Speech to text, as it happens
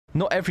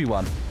Not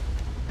everyone.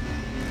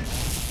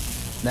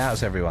 Now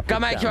it's everyone. Go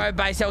make your own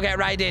base. They'll get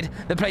raided.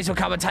 The police will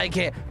come and take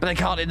it, but they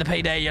can't in the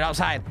PD. You know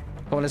what I'm saying?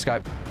 Come on, let's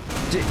go.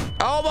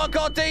 Oh my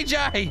God,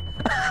 DJ!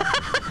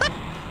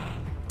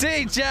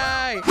 DJ!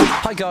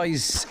 Hi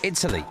guys,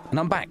 it's Elite, and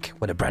I'm back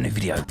with a brand new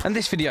video. And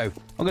this video,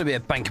 I'm going to be a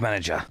bank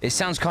manager. It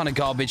sounds kind of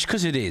garbage,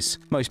 because it is.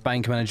 Most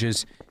bank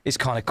managers is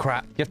kind of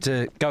crap. You have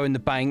to go in the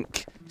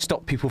bank,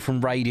 stop people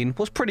from raiding.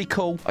 Was pretty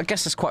cool. I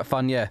guess it's quite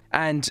fun, yeah.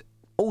 And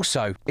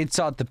also,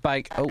 inside the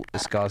bank... Oh,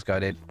 this guy's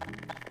going in.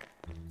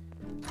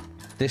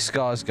 This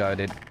guy's going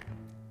in.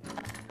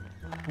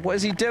 What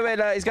is he doing?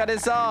 He's got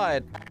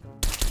inside.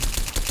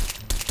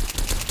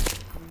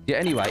 Yeah,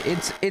 anyway,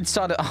 it's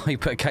inside... Oh, he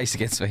put a case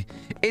against me.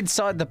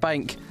 Inside the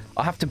bank,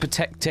 I have to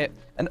protect it.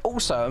 And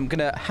also, I'm going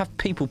to have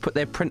people put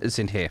their printers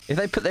in here. If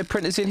they put their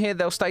printers in here,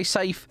 they'll stay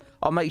safe.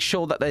 I'll make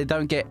sure that they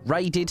don't get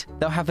raided.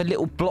 They'll have a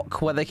little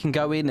block where they can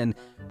go in and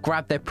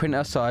grab their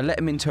printer. So I let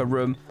them into a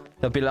room.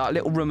 There'll be like a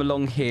little room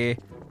along here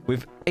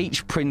with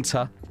each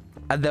printer.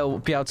 And they'll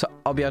be able to...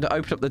 I'll be able to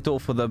open up the door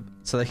for them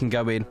so they can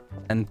go in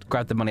and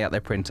grab the money out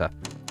their printer.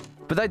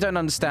 But they don't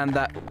understand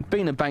that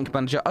being a bank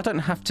manager, I don't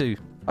have to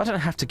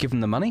give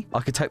them the money. I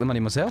could take the money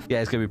myself.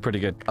 Yeah, it's going to be pretty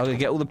good. I'm going to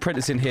get all the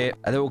printers in here,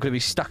 and they're all going to be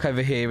stuck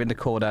over here in the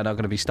corner, and I'm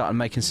going to be starting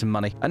making some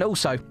money. And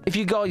also, if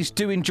you guys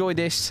do enjoy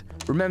this,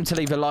 remember to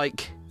leave a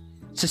like,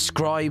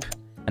 subscribe,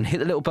 and hit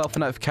the little bell for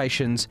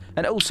notifications,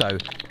 and also,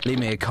 leave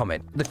me a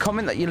comment. The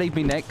comment that you leave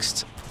me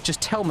next, just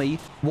tell me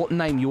what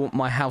name you want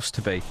my house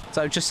to be.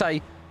 So just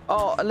say,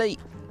 oh, Elite,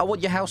 I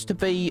want your house to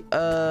be,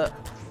 not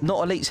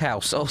Elite's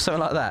house, or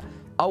something like that.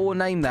 I will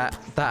name that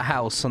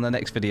house on the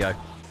next video.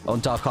 On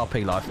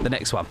DarkRP Live, the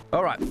next one.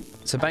 All right,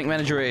 so bank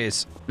manager it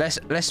is.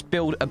 Let's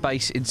build a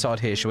base inside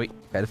here, shall we?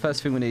 Okay, the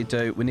first thing we need to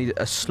do, we need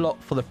a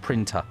slot for the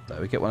printer.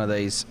 So we get one of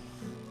these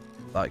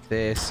like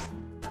this.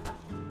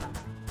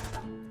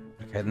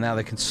 Okay, now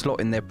they can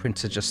slot in their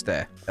printer just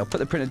there. They'll put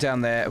the printer down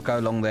there, it'll go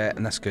along there,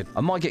 and that's good. I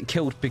might get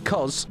killed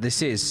because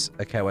this is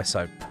a KOS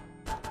zone.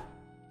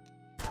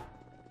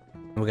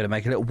 And we're going to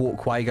make a little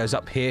walkway, goes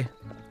up here,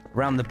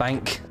 around the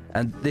bank.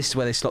 And this is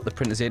where they slot the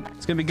printers in.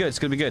 It's going to be good. It's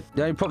going to be good.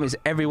 The only problem is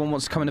everyone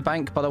wants to come in the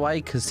bank, by the way,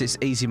 because it's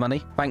easy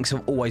money. Banks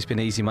have always been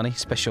easy money,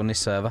 especially on this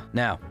server.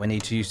 Now, we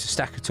need to use the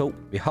stacker tool.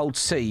 If you hold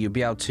C, you'll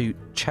be able to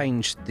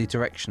change the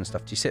direction and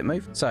stuff. Do you see it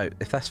move? So,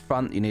 if that's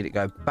front, you need it to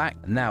go back.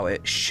 And now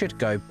it should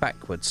go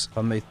backwards. If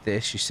I move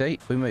this, you see?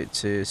 If we move it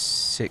to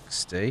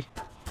 60.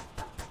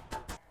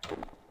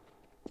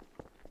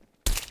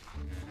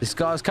 This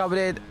guy's coming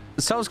in.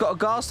 Someone's got a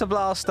Gaster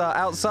Blaster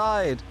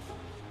outside.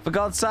 For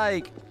God's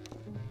sake.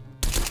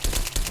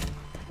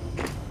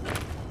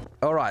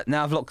 All right,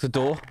 now I've locked the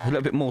door. A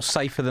little bit more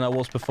safer than I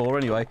was before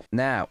anyway.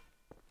 Now,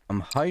 I'm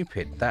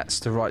hoping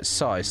that's the right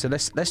size. So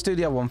let's do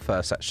the other one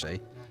first,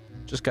 actually.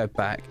 Just go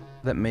back.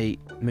 Let me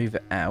move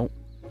it out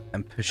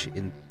and push it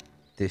in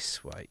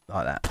this way,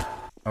 like that.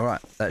 All right,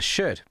 that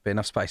should be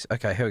enough space.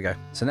 Okay, here we go.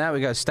 So now we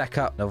go stack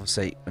up.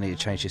 Obviously, we need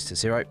to change this to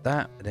 0.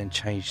 That, and then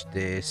change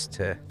this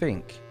to, I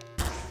think,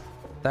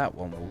 that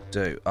one will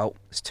do. Oh,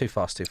 it's too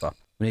fast, too far.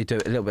 We need to do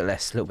it a little bit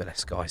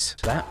less, guys.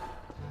 To that.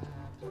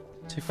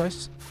 Too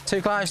close?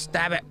 Too close,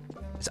 damn it.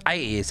 It's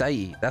 80, it's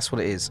 80. That's what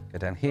it is. Go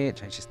down here,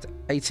 change this to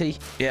 80.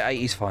 Yeah,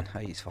 80's fine,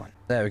 80's fine.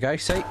 There we go,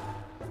 see?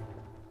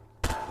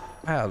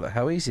 Wow, look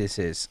how easy this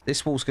is.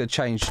 This wall's going to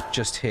change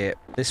just here.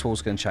 This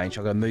wall's going to change.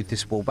 I'm going to move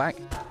this wall back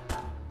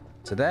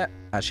to there.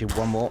 Actually,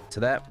 one more to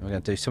there. We're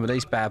going to do some of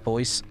these bad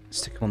boys.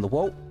 Stick them on the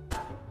wall.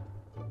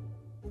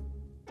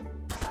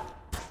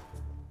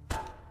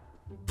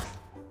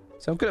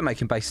 So I'm good at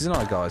making bases,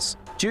 aren't I, guys?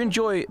 Do you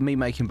enjoy me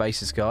making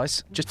bases,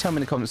 guys? Just tell me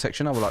in the comment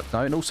section. I would like to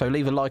know. And also,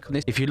 leave a like on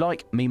this if you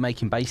like me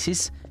making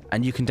bases.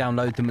 And you can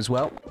download them as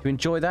well. If you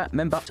enjoy that,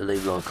 remember to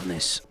leave a like on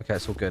this. Okay,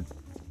 it's all good.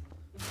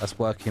 That's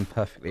working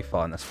perfectly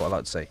fine. That's what I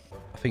like to see.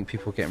 I think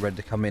people are getting ready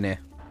to come in here.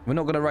 We're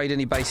not going to raid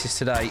any bases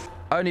today.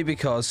 Only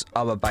because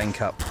I'm a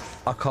bank up.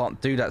 I can't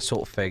do that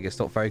sort of thing. It's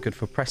not very good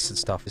for press and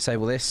stuff.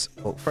 Disable this.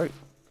 Walk through.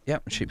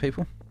 Yep, shoot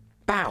people.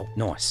 Bow.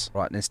 Nice.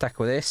 Right, then stack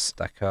with this.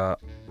 Stack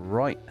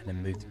right. And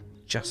then move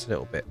just a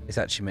little bit. It's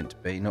actually meant to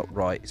be not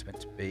right, it's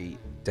meant to be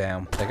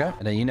down. There you go.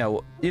 And then you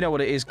know what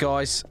it is,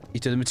 guys.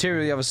 You do the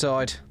material the other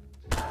side.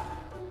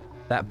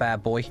 That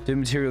bad boy. Do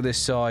material this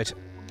side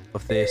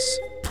of this.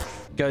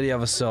 Go the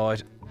other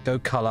side. Go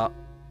colour.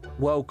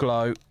 Well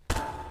glow.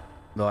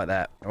 Like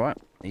that. Alright.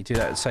 You do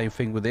that the same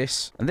thing with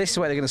this. And this is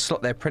where they're going to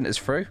slot their printers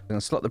through. They're going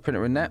to slot the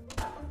printer in there.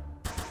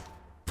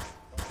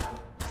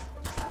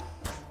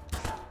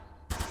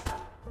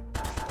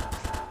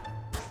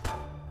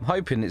 I'm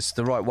hoping it's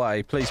the right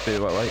way. Please be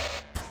the right way.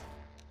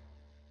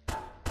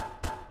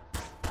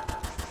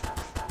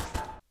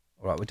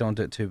 Alright, we don't want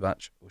to do it too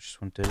much. We just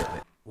want to do a little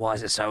bit. Why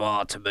is it so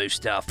hard to move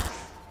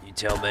stuff? You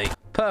tell me.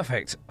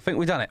 Perfect. I think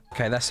we've done it.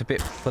 Okay, that's a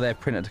bit for their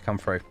printer to come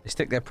through. They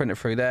stick their printer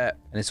through there,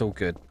 and it's all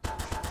good.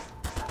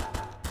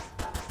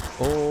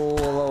 All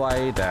the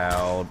way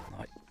down.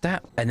 Like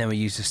that. And then we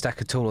use the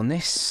stacker tool on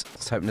this.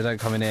 Let's hope they don't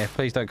come in here.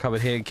 Please don't come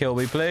in here and kill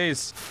me,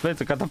 please.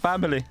 Please, I got the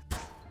family.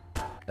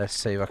 Let's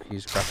see if I can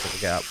use grapple to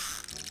get up.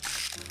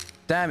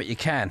 Damn it, you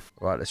can.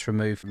 Right, let's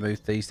remove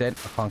these then.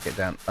 I can't get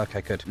down.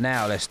 Okay, good.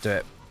 Now let's do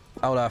it.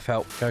 Hold our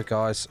help. Go,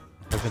 guys.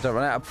 Hope we don't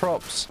run out of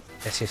props.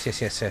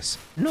 Yes.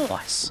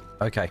 Nice.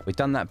 Okay, we've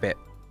done that bit.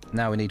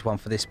 Now we need one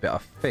for this bit. I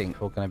think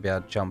we're going to be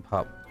able to jump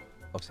up.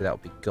 Obviously, that'll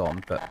be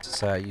gone, but to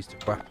say I used a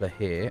grappler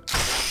here.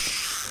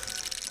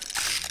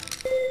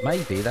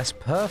 Maybe that's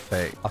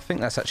perfect. I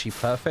think that's actually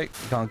perfect.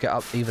 You can't get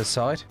up either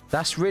side.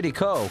 That's really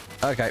cool.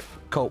 Okay,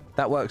 cool.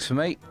 That works for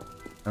me.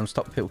 And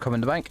stop people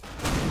coming to the bank.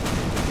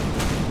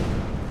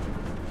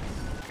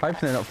 Hoping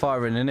they're not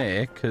firing in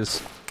here,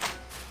 because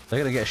they're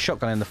going to get a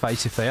shotgun in the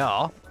face if they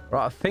are.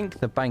 Right, I think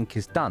the bank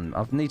is done.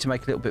 I need to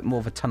make a little bit more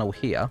of a tunnel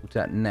here. We'll do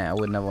that now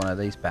with another one of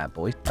these bad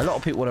boys. A lot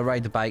of people want to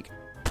raid the bank,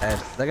 and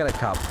they're going to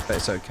come, but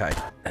it's okay.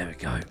 There we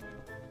go. And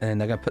then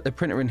they're going to put the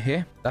printer in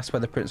here. That's where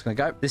the printer's going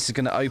to go. This is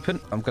going to open.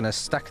 I'm going to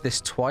stack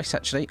this twice,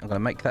 actually. I'm going to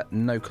make that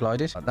no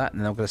collided, like that.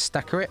 And then I'm going to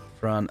stacker it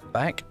front,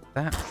 back,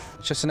 that.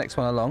 It's just the next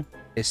one along.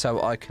 Is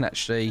so I can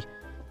actually...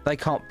 They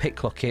can't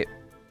pick lock it,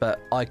 but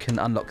I can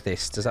unlock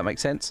this. Does that make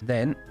sense?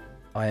 Then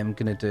I am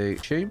going to do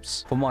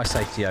tubes for my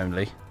safety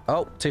only.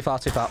 Oh, too far.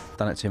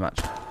 Done it too much.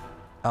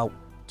 Oh,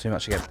 too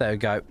much again. There we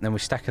go. Then we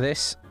stacker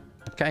this.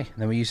 Okay. And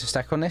then we use the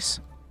stack on this.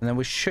 And then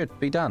we should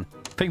be done.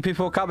 Think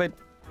people are coming.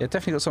 Yeah,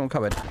 definitely got someone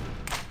coming.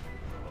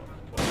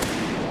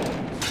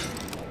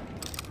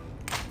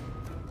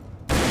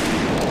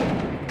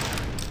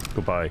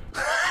 Goodbye.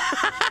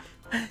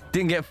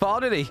 Didn't get far,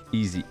 did he?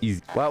 Easy.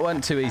 Well, it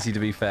wasn't too easy to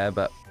be fair,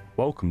 but...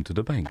 Welcome to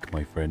the bank,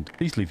 my friend.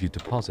 Please leave your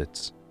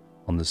deposits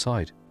on the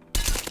side.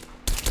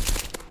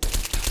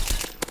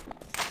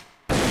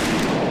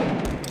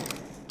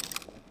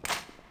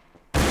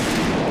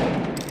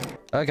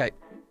 Okay,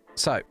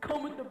 so...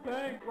 Come with the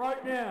bank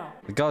right now.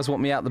 The guys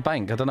want me out the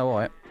bank. I don't know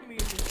why. Give me in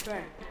this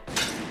bank.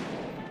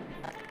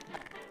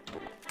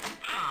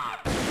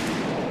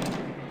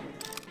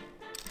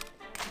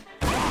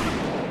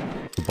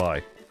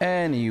 Goodbye.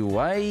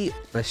 Anyway,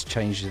 let's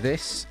change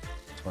this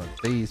to one of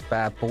these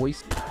bad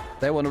boys.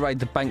 They want to raid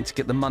the bank to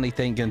get the money.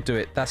 They ain't going to do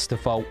it. That's the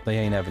fault. They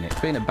ain't having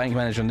it. Being a bank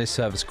manager on this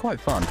server is quite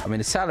fun. I mean,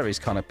 the salary's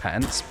kind of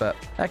pants, but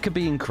that could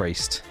be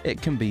increased.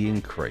 It can be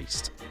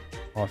increased.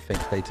 I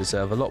think they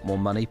deserve a lot more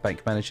money,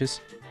 bank managers.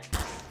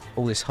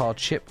 All this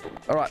hardship.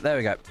 All right, there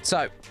we go.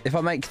 So if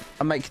I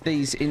make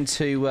these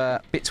into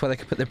bits where they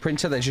can put their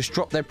printer, they just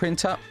drop their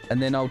printer,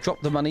 and then I'll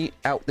drop the money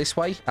out this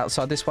way,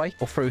 outside this way,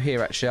 or through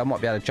here. Actually, I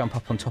might be able to jump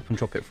up on top and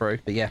drop it through.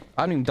 But yeah,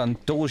 I haven't even done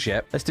doors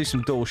yet. Let's do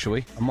some doors, shall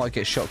we? I might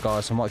get shot,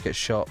 guys. I might get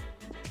shot.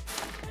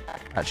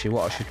 Actually,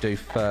 what I should do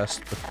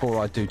first before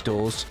I do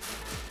doors,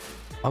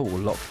 I will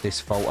lock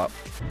this vault up.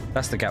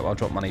 That's the gap I'll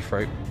drop money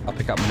through. I'll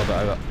pick up and move it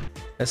over.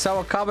 There's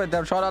someone coming.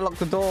 They're trying to unlock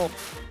the door.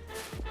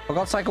 For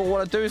God's sake, all I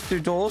want to do is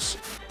do doors.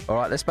 All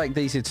right, let's make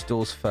these into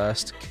doors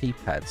first.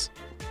 Keypads.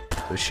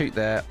 So shoot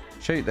there,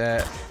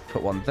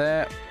 put one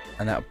there,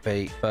 and that'll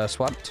be first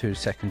one.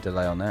 2-second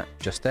delay on that.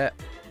 Just there.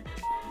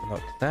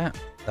 Lock that.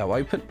 That'll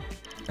open.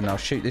 And I'll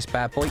shoot this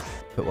bad boy.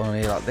 Put one on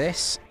here like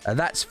this. And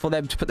that's for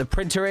them to put the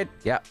printer in.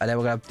 Yeah, and then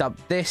we're going to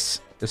dump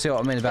this. You'll see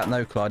what I mean about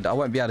no collide. I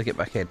won't be able to get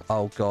back in.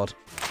 Oh, God.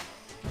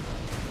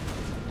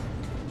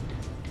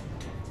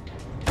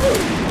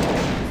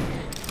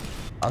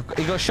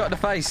 He got shot in the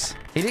face.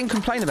 He didn't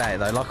complain about it,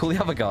 though, like all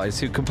the other guys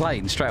who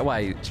complained straight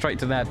away, straight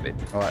to the admin.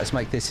 All right, let's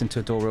make this into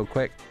a door real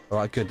quick. All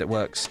right, good, that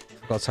works.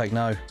 For God's sake,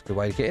 no. It's a good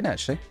way to get in,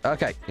 actually.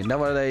 Okay,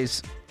 another one of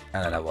these,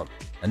 and another one.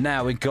 And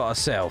now we've got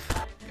ourselves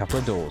a couple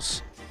of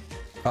doors.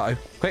 Uh-oh.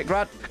 Quick,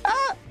 run.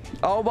 Ah!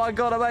 Oh, my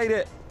God, I made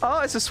it. Oh,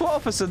 it's a SWAT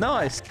officer.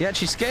 Nice. He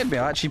actually scared me.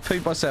 I actually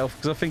pooped myself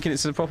because I'm thinking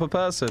it's a proper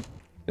person.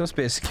 He must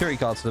be a security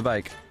guard to the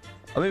bank.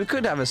 I mean, we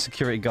could have a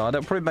security guard.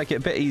 That'll probably make it a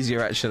bit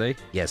easier, actually.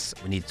 Yes,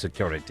 we need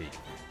security.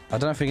 I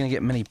don't know if we're going to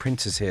get many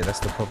printers here. That's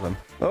the problem.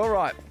 All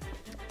right.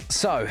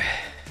 So,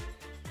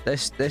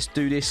 let's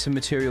do this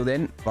material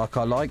then, like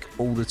I like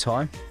all the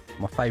time.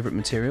 My favourite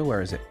material.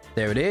 Where is it?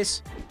 There it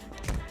is.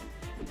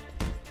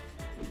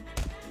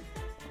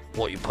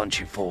 What are you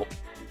punching for?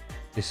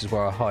 This is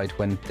where I hide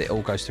when it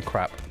all goes to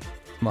crap.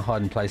 My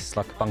hiding place is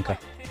like a bunker.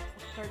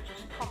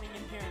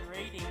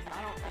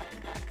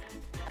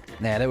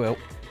 Nah, they will.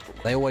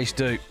 They always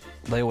do.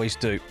 They always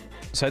do.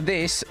 So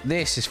this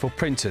is for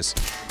printers.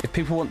 If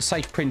people want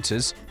safe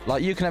printers,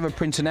 like you can have a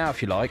printer now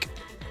if you like,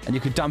 and you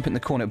could dump it in the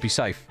corner, it'll be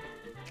safe.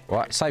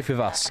 Right, safe with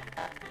us.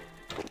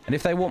 And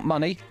if they want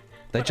money,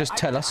 they just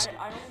tell us.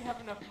 I only have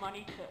enough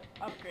money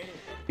to upgrade it.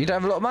 You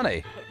don't have a lot of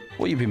money?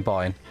 What have you been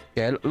buying?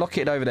 Yeah, lock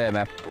it over there,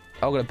 man.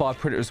 I'm going to buy a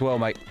printer as well,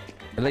 mate.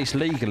 At least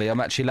legally, I'm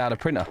actually allowed a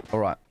printer. All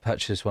right,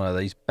 purchase one of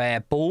these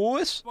bad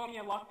boys. Want me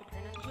to lock the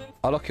printers in?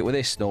 I lock it with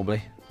this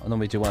normally. I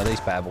normally do one of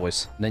these bad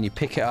boys. And then you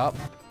pick it up.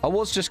 I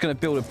was just going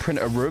to build a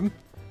printer room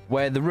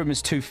where the room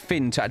is too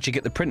thin to actually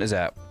get the printers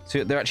out.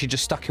 So they're actually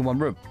just stuck in one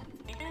room.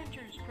 The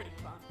interior's pretty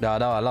fun. No,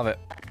 I love it.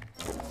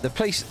 The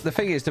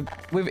thing is,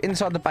 with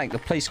inside the bank, the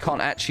police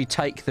can't actually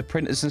take the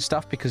printers and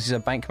stuff because he's a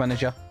bank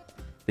manager.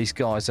 These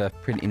guys are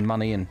printing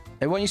money and...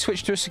 Hey, why don't you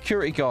switch to a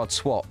security guard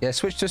SWAT? Yeah,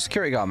 switch to a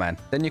security guard, man.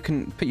 Then you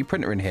can put your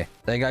printer in here.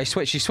 There you go, you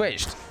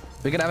switched.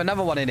 We're going to have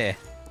another one in here.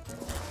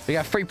 We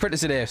got 3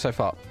 printers in here so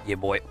far. Yeah,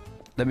 boy.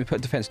 Let me put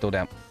a defense door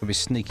down. It'll be a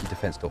sneaky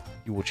defense door.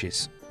 You watch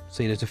this.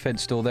 See the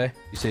defense door there?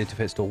 You see the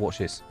defense door? Watch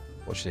this.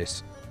 Watch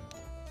this.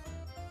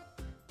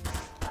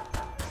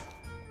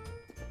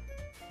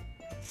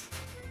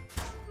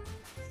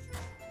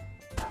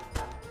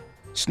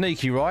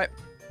 Sneaky, right?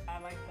 I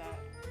like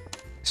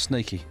that.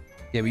 Sneaky.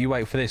 Yeah, but you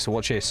wait for this, so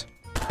watch this.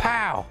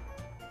 Pow!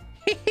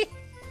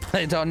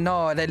 They don't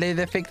know. They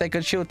think they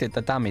could shoot it,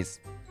 the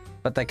dummies.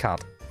 But they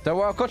can't. Don't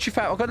worry, I've got you,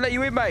 fam. I'm gonna let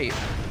you in, mate.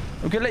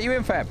 I'm gonna let you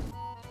in, fam.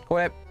 Go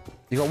ahead.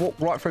 You gotta walk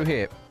right through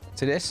here.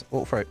 See this?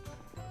 Walk through.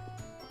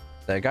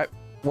 There you go.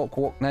 Walk,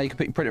 walk. Now you can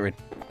put your printer in.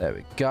 There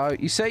we go.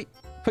 You see?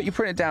 Put your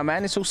printer down,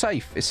 man. It's all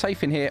safe. It's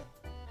safe in here.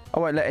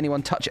 I won't let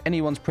anyone touch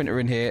anyone's printer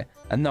in here,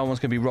 and no one's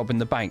gonna be robbing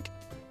the bank.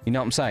 You know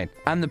what I'm saying?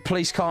 And the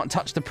police can't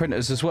touch the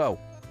printers as well,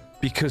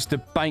 because the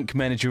bank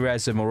manager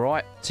has them, all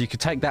right? So you can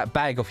take that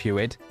bag off your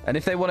head. And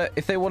if they want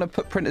to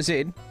put printers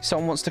in,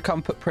 someone wants to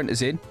come put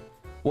printers in,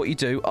 what you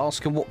do,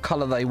 ask them what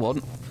color they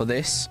want for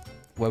this,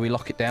 where we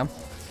lock it down.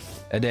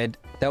 And then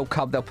they'll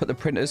come, they'll put the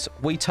printers.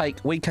 We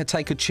can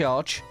take a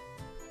charge,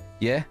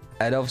 yeah?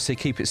 And obviously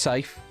keep it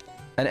safe.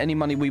 And any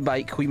money we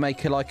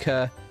make like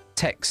a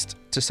text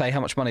to say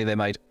how much money they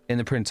made in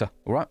the printer,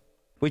 all right?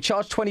 We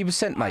charge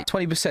 20%, mate.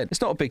 20%.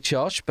 It's not a big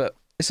charge, but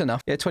it's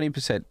enough. Yeah,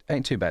 20%.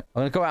 Ain't too bad. I'm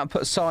going to go out and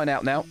put a sign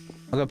out now.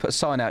 I'm going to put a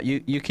sign out.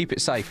 You keep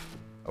it safe.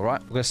 All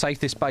right? We're going to save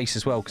this base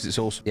as well because it's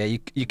awesome. Yeah,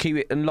 you keep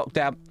it and locked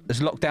down,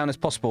 as locked down as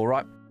possible, all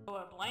right?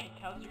 Oh, Blank,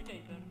 how's your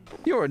day been?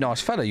 You're a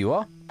nice fella, you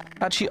are.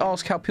 Actually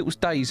ask how people's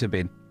days have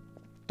been.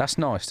 That's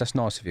nice. That's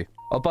nice of you.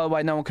 Oh, by the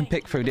way, no one can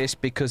pick through this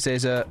because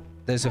there's a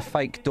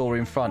fake door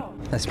in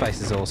front. That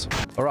space is awesome.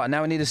 All right,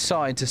 now we need a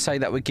sign to say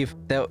that we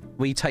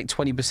take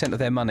 20% of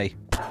their money.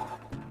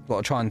 Got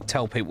to try and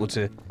tell people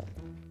to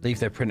leave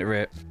their printer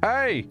here.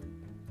 Hey,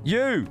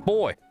 you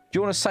boy, do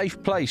you want a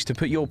safe place to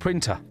put your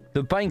printer?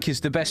 The bank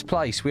is the best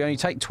place. We only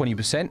take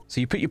 20%.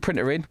 So you put your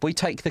printer in. We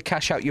take the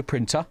cash out your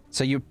printer.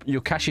 So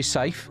your cash is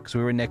safe because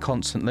we're in there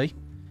constantly.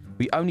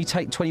 We only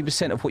take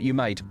 20% of what you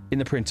made in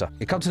the printer.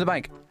 You come to the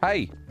bank.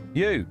 Hey,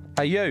 you.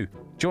 Hey, you. Do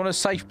you want a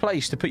safe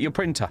place to put your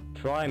printer?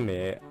 Try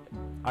me.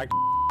 I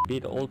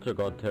beat Ultra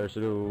God here,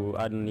 so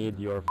I don't need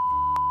your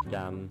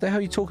scam. What the hell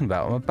are you talking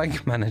about? I'm a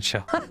bank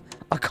manager.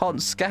 I can't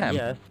scam.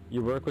 Yes,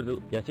 you work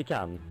with... Yes, you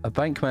can. A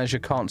bank manager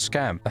can't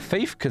scam. A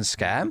thief can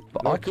scam,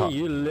 but I can't.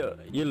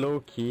 You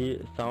low-key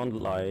sound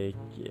like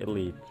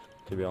elite,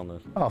 to be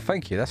honest. Oh,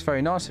 thank you. That's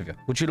very nice of you.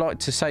 Would you like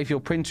to save your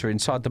printer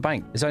inside the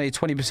bank? There's only a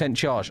 20%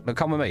 charge. Look,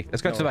 come with me.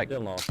 Let's go to the bank.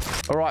 Still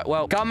not. All right,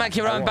 well... Go and make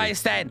your own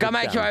base then. Go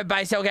make your own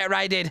base. They'll get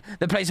raided.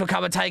 The police will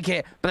come and take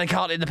it, but they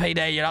can't in the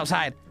PD, you know what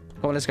I'm saying?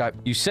 Come on, let's go.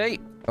 You see?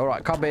 All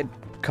right, come in.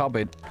 Come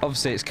in.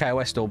 Obviously, it's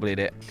KOS door bleed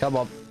it. Come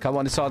on. Come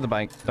on inside the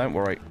bank. Don't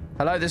worry.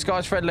 Hello, this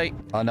guy's friendly.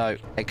 I know.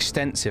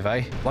 Extensive,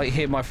 eh? Wait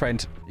here, my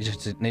friend. You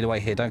just need to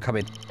wait here. Don't come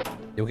in.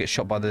 You'll get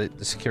shot by the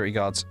security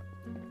guards.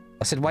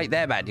 I said wait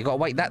there, man. You got to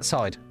wait that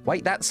side.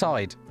 Wait that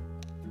side.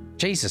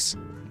 Jesus.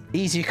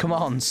 Easy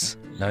commands.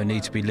 No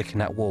need to be licking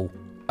that wall.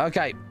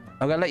 Okay.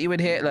 I'm going to let you in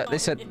here. Look,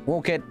 listen.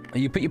 Walk in.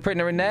 You put your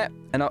printer in there,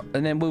 and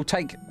then we'll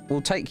take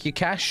your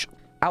cash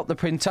out the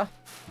printer.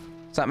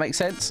 Does that make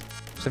sense?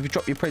 So if you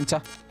drop your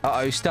printer...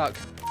 Uh-oh, he's stuck.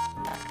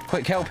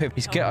 Quick, help him.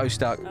 He's ghetto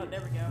stuck. Oh,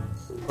 there we go.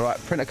 All right,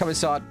 printer, come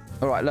inside.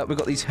 All right, look, we've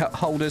got these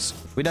holders.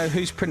 We know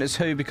whose printer's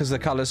who because of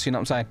the colours, you know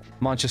what I'm saying?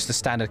 Mine's just the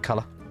standard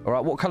colour. All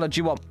right, what colour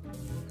do you want?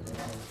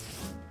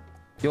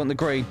 You want the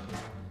green.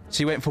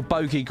 So you went for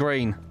bogey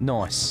green.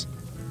 Nice.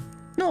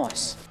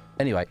 Nice.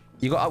 Anyway,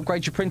 you got to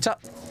upgrade your printer.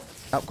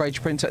 Upgrade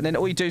your printer. And then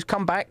all you do is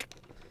come back.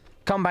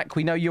 Come back.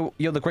 We know you're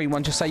the green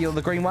one. Just say you're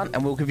the green one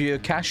and we'll give you a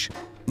cash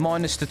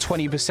minus the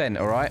 20%,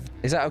 all right?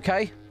 Is that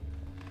okay?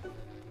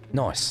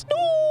 Nice.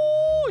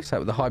 Nice. That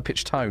with the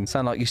high-pitched tone.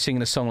 Sound like you're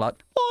singing a song like,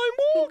 I'm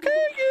walking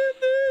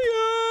in the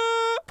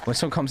air. When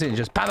someone comes in,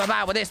 just, Bow, bow,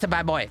 bow with this, the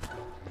bad boy.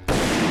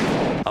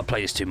 I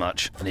play this too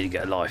much. I need to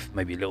get a life.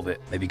 Maybe a little bit.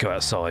 Maybe go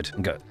outside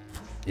and go,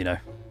 you know,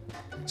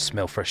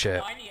 smell fresh air.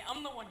 No,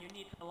 I'm the one you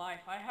need for life.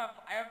 I have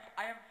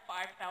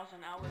 5,000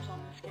 hours on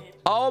this game.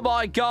 Oh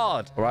my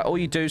God. All right, all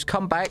you do is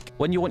come back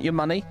when you want your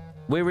money.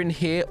 We're in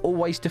here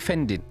always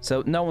defending.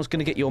 So no one's going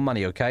to get your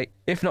money, okay?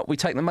 If not, we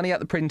take the money out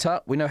the printer.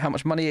 We know how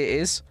much money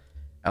it is.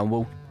 And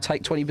we'll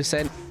take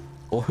 20%.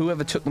 Or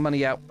whoever took the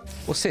money out.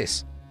 What's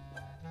this?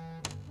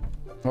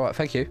 All right,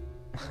 thank you.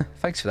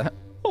 Thanks for that.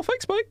 Oh,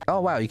 thanks, mate. Oh,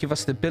 wow, you give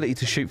us the ability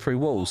to shoot through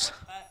walls.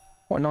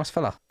 What a nice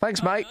fella.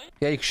 Thanks, mate.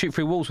 Yeah, you can shoot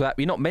through walls with that.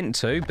 You're not meant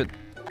to, but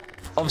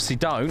obviously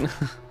don't.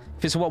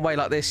 If it's a one-way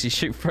like this, you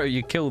shoot through,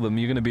 you kill them,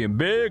 you're going to be in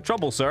big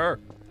trouble, sir.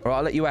 All right,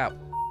 I'll let you out.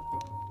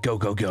 Go,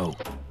 go, go.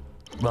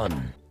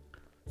 Run.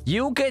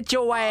 You get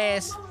your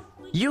ass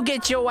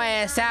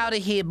out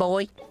of here,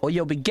 boy, or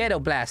you'll be ghetto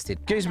blasted.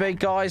 Excuse me,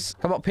 guys.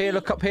 Come up here.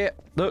 Look up here.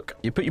 Look,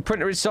 you put your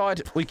printer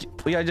inside. We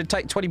only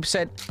take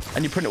 20%,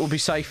 and your printer will be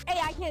safe. Hey,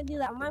 I can't do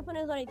that. My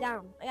printer's already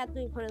down. I got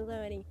 3 printers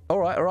already. All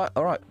right, all right,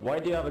 all right. Why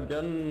do you have a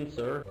gun,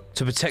 sir?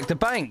 To protect the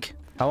bank.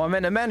 How I'm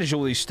meant to manage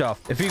all these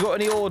stuff. If you got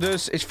any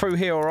orders, it's through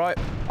here, all right?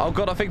 Oh,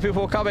 God, I think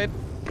people are coming.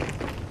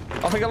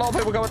 I think a lot of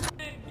people are coming.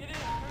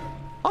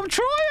 I'm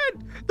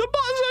trying. The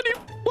buttons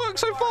only work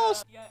works so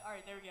fast. Yeah,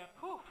 alright, there we go.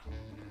 Whew.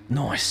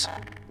 Nice.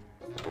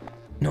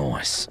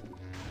 Nice.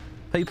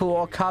 People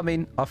are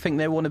coming. I think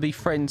they want to be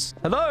friends.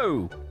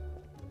 Hello.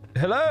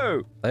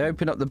 Hello. They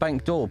open up the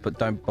bank door, but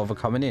don't bother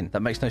coming in.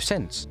 That makes no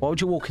sense. Why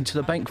would you walk into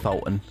the bank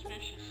vault and...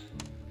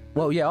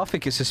 Well, yeah, I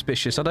think it's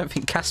suspicious. I don't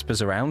think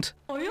Casper's around.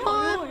 Oh, yeah,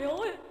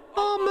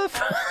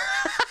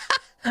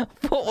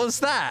 What was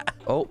that?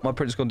 Oh, my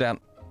printer's gone down.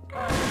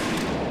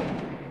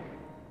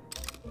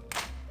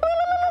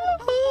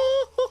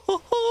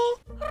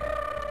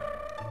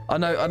 I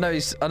know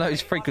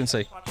his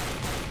frequency.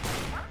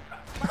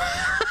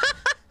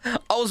 I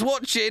was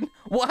watching.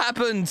 What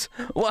happened?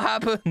 What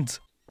happened?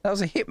 That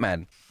was a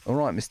hitman. All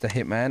right, Mr.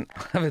 Hitman.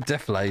 I have a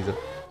death laser.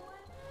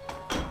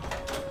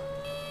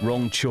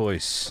 Wrong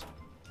choice,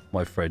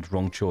 my friend.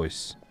 Wrong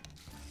choice.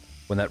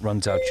 When that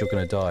runs out, you're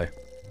going to die.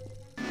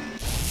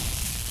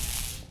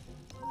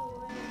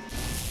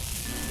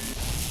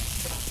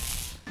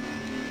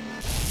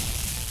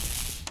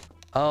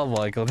 Oh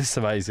my god, this is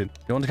amazing.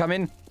 You want to come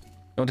in? You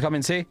want to come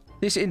in, see?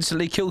 This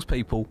instantly kills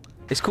people.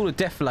 It's called a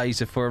death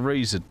laser for a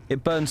reason.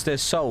 It burns their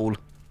soul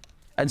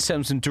and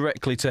sends them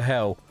directly to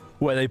hell,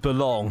 where they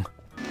belong.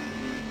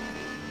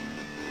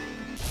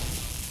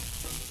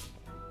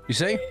 You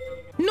see?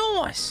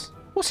 Nice!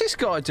 What's this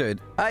guy doing?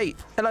 Hey,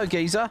 hello,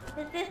 geezer.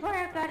 Is this where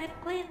I gotta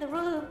clean the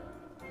room?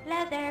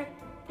 Hello there.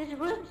 This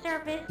room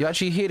service. You're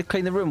actually here to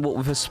clean the room, what,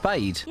 with a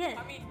spade? Yes.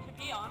 I mean, to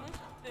be honest,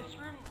 this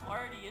room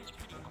already is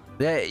pretty clean.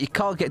 Yeah, you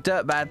can't get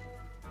dirt, man.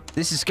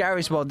 This is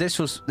Garry's mod. This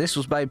was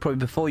made probably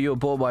before you were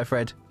born, my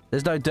friend.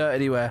 There's no dirt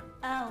anywhere.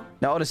 Oh.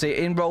 Now, honestly,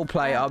 in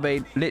roleplay, I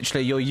mean,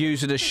 literally, you're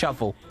using a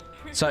shovel.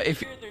 So if...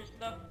 Sure, there's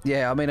nothing.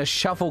 Yeah, I mean, a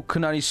shovel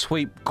can only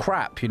sweep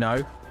crap, you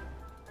know?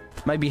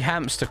 Maybe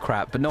hamster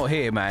crap, but not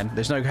here, man.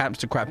 There's no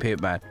hamster crap here,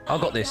 man. I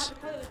got this.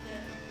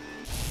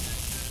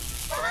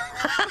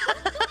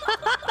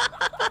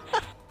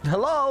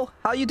 Hello?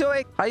 How you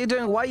doing? How you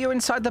doing? Why are you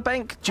inside the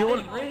bank? Do you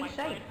want...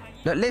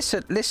 No,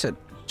 listen.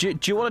 Do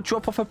you want to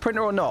drop off a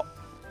printer or not?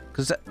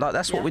 Because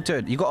that's what we're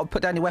doing. You got to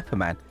put down your weapon,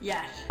 man.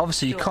 Yes.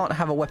 Obviously, you can't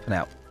have a weapon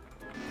out.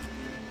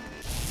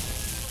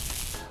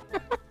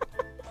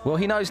 Well,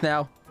 he knows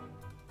now.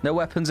 No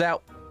weapons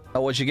out.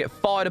 Otherwise, you get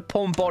fired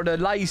upon by the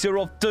laser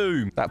of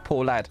doom. That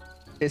poor lad.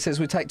 It says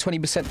we take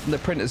 20% from the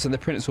printers and the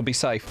printers will be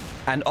safe.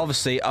 And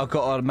obviously, I've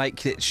got to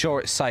make it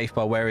sure it's safe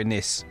by wearing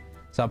this.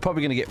 So I'm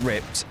probably going to get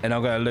ripped and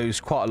I'm going to lose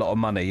quite a lot of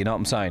money. You know what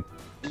I'm saying?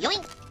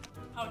 Yoink.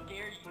 How dare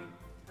you?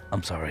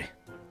 I'm sorry.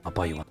 I'll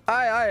buy you one.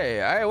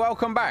 Hey,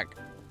 welcome back.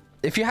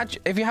 If you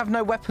have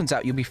no weapons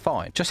out, you'll be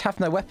fine. Just have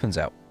no weapons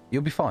out.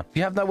 You'll be fine. If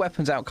you have no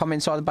weapons out, come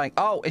inside the bank.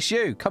 Oh, it's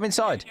you. Come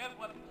inside.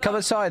 Come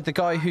inside, the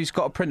guy who's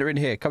got a printer in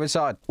here. Come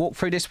inside. Walk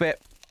through this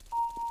bit.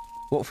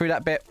 Walk through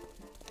that bit.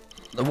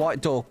 The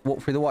white door.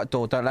 Walk through the white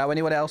door. Don't allow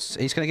anyone else.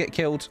 He's going to get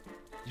killed.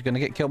 He's going to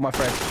get killed, my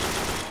friend.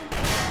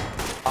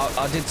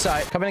 I did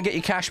say it. Come in and get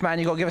your cash, man.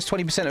 You got to give us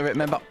 20% of it,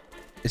 remember?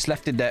 It's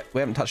left in there.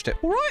 We haven't touched it.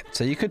 All right.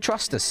 So you could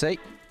trust us, see?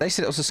 They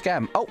said it was a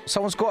scam. Oh,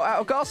 someone's got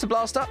out a Gaster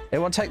Blaster.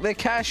 Everyone take their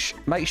cash.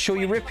 Make sure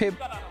you rip him.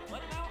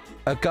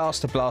 A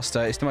Gaster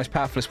Blaster is the most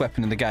powerful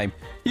weapon in the game.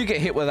 You get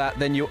hit with that,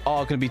 then you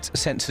are going to be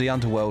sent to the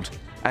underworld.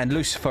 And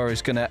Lucifer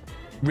is going to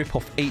rip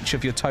off each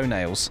of your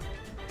toenails.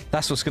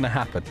 That's what's going to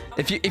happen.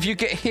 If you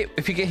get hit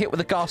with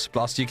a Gaster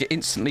Blaster, you get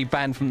instantly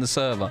banned from the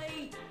server.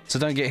 So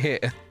don't get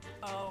hit.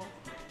 Oh.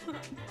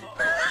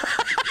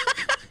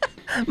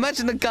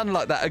 Imagine a gun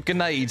like that, a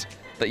grenade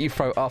that you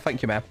throw. Oh,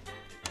 thank you, man.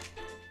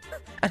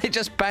 And it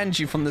just bans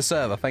you from the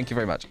server. Thank you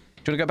very much. Do you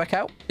want to go back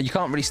out? You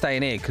can't really stay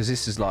in here because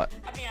this is like...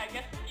 I mean, I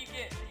guess if you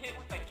get hit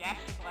with a gas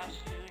blast,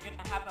 you're going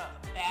to have a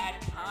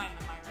bad time,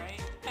 am I right?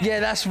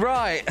 Yeah, that's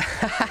right.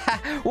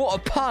 What a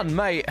pun,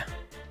 mate.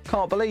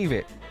 Can't believe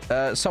it.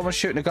 Someone's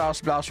shooting a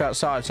gas blaster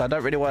outside, so I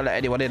don't really want to let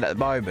anyone in at the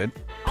moment.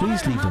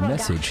 Please leave a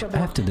message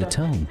after the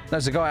tone.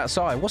 There's a guy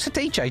outside. What's the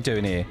DJ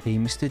doing here? Hey,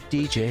 Mr.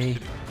 DJ.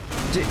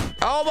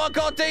 Oh my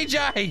God,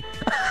 DJ!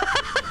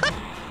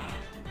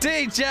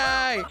 DJ!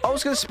 I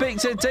was going to speak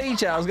to a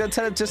DJ. I was going to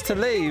tell him just to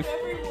leave.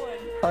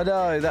 I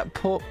know, the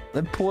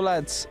poor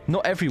lads.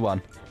 Not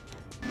everyone.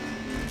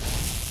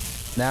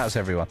 Now it's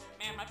everyone.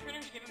 Man, my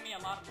printer's giving me a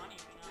lot of money,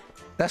 you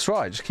know? That's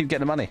right. Just keep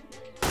getting the money.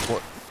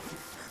 What?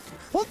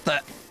 What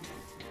the?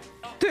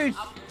 Dude.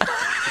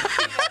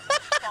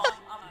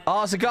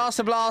 Oh, it's a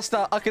Gaster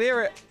Blaster. I can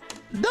hear it.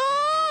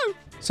 No!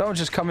 Someone's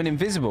just coming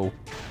invisible.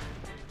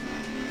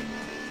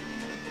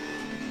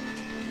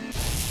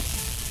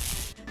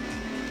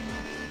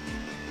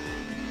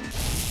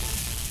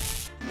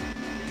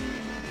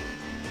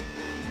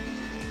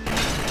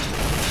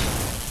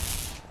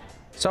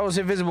 Someone's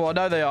invisible. I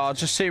know they are.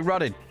 Just see him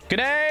running.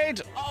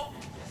 Grenade! Oh.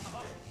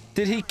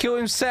 Did he kill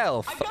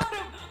himself? I got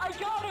him! I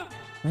got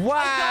him!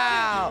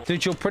 Wow!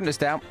 Dude, your printer's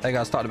down. There you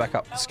go. Start it back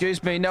up.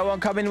 Excuse me. No one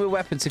come in with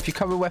weapons. If you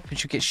come with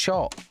weapons, you get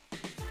shot.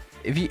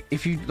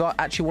 If you like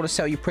actually want to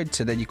sell your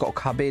printer, then you've got to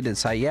come in and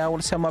say, yeah, I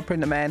want to sell my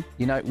printer, man.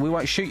 You know, we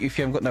won't shoot you if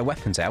you haven't got no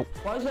weapons out.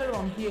 Why is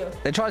everyone here?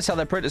 They try to sell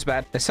their printers,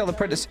 man. They sell the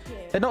printers.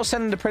 They're not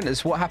selling the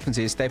printers. What happens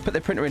is they put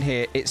their printer in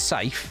here. It's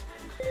safe.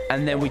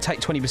 And then we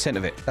take 20%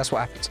 of it. That's what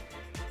happens.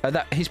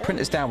 His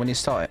printer's down when you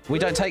start it. We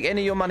don't take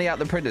any of your money out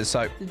the printers,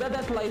 so... Is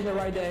that laser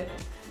right there?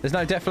 There's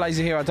no death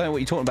laser here. I don't know what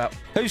you're talking about.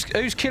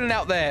 Who's killing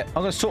out there? I'm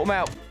going to sort them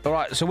out. All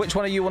right, so which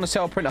one of you want to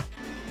sell a printer?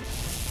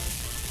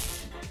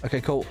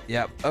 Okay, cool.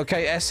 Yeah.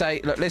 Okay, SA.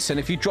 Look, listen,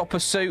 if you drop a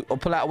suit or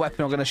pull out a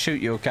weapon, I'm going to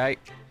shoot you, okay?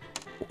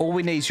 All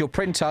we need is your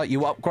printer.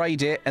 You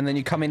upgrade it, and then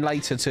you come in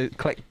later to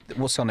collect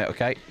what's on it,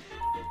 okay?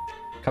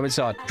 Come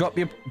inside. Drop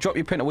your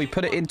printer. We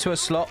put it into a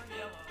slot.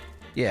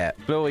 Yeah,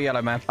 blue or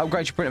yellow, man.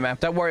 Upgrade your printer, man.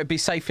 Don't worry, it'll be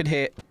safe in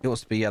here. It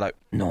wants to be yellow.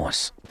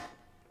 Nice.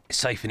 It's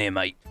safe in here,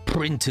 mate.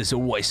 Printer's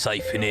always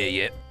safe in here,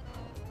 yeah.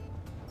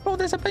 Oh,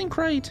 there's a bank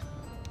raid.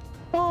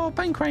 Oh,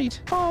 bank raid.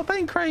 Oh,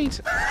 bank raid.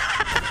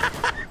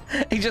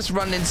 He's just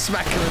running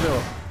smacking the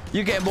door.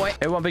 You get him, boy.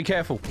 Everyone be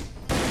careful.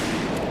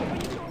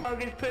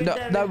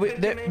 No,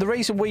 the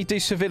reason we do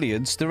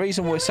civilians, the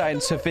reason we're saying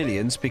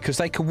civilians, because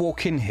they can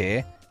walk in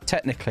here,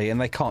 technically,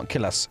 and they can't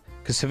kill us.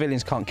 Because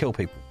civilians can't kill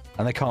people.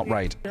 And they can't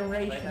raid.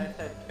 Like I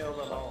said, kill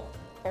them all.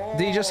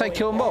 Did you just say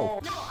kill them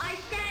all? No, I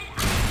said.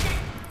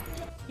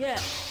 Yeah,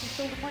 he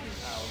stole the money.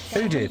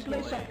 Who did?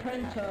 Place a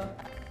printer.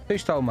 Who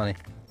stole money?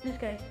 This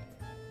guy.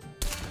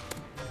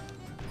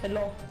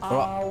 Hello.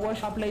 Alright. Where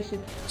should I place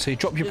it? So you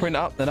drop your printer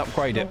up, then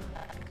upgrade it.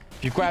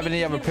 If you grab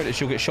any other printers,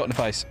 you'll get shot in the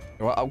face.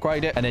 All right,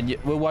 upgrade it, and then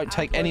we won't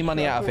take any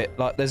money out of it.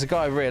 Like, there's a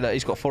guy over here that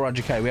he's got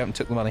 400k. We haven't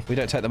took the money. We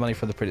don't take the money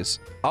from the printers.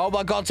 Oh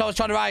my God, someone's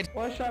trying to raid.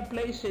 Where should I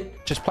place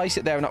it? Just place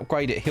it there and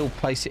upgrade it. He'll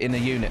place it in the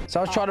unit.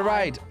 Someone's trying to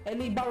raid. Let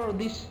me borrow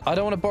this. I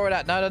don't want to borrow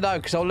that. No,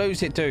 because I'll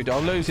lose it, dude. I'll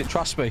lose it.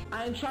 Trust me.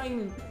 I'm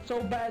trying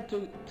so bad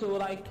to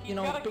like, you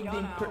know, do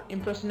the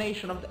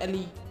impersonation of the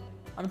Ellie.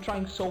 I'm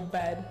trying so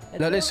bad.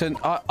 No, listen.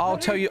 I'll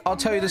tell you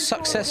the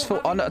successful.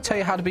 I'll tell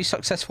you how to be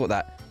successful at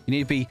that. You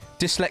need to be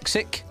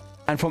dyslexic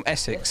and from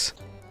Essex.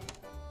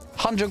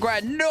 100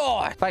 grand.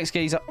 No. Thanks,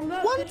 geezer.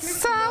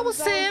 Once I was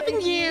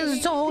 7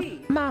 years old,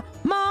 my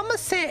mama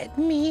said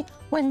to me,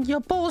 when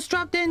your balls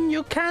drop, then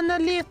you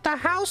cannot leave the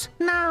house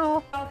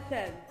now.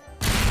 I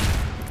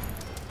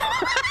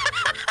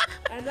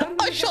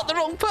shot the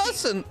wrong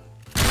person.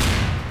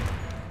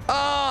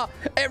 Ah,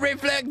 it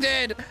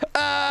reflected.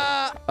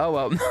 Oh,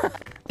 well,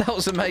 that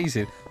was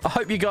amazing. I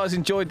hope you guys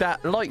enjoyed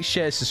that. Like,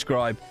 share,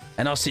 subscribe,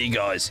 and I'll see you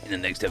guys in the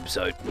next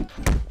episode.